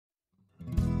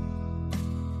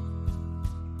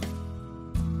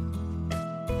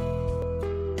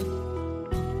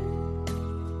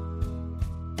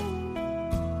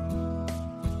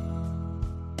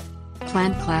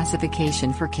Plant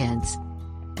classification for kids.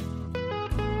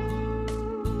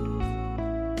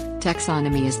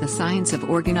 Taxonomy is the science of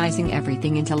organizing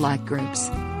everything into like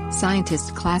groups. Scientists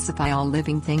classify all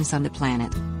living things on the planet.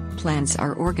 Plants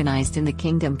are organized in the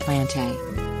Kingdom Plantae.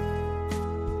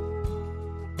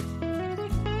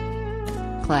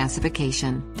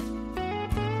 Classification.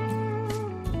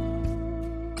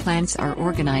 Plants are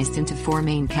organized into four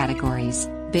main categories,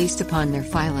 based upon their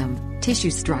phylum, tissue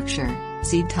structure,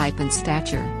 seed type and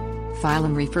stature.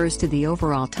 Phylum refers to the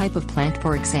overall type of plant,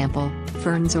 for example,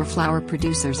 ferns or flower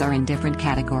producers are in different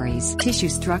categories. Tissue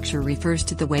structure refers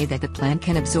to the way that the plant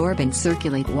can absorb and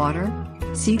circulate water.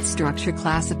 Seed structure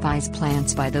classifies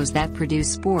plants by those that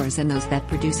produce spores and those that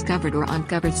produce covered or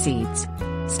uncovered seeds.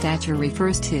 Stature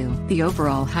refers to the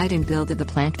overall height and build of the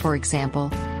plant, for example,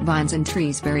 vines and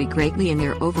trees vary greatly in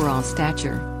their overall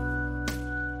stature.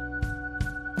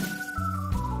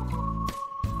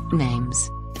 Names.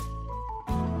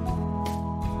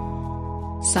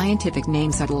 Scientific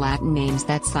names are the Latin names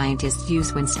that scientists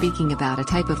use when speaking about a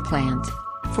type of plant.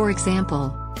 For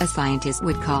example, a scientist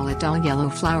would call it all yellow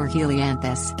flower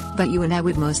helianthus, but you and I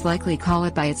would most likely call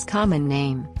it by its common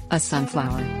name, a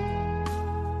sunflower.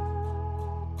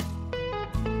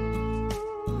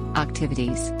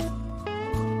 Activities.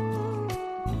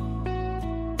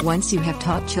 Once you have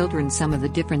taught children some of the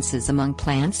differences among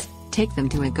plants, take them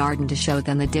to a garden to show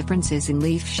them the differences in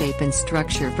leaf shape and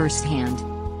structure firsthand.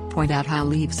 Point out how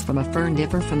leaves from a fern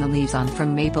differ from the leaves on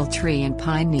from maple tree and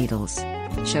pine needles.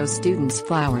 Show students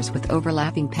flowers with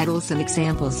overlapping petals and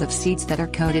examples of seeds that are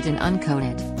coated and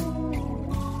uncoated.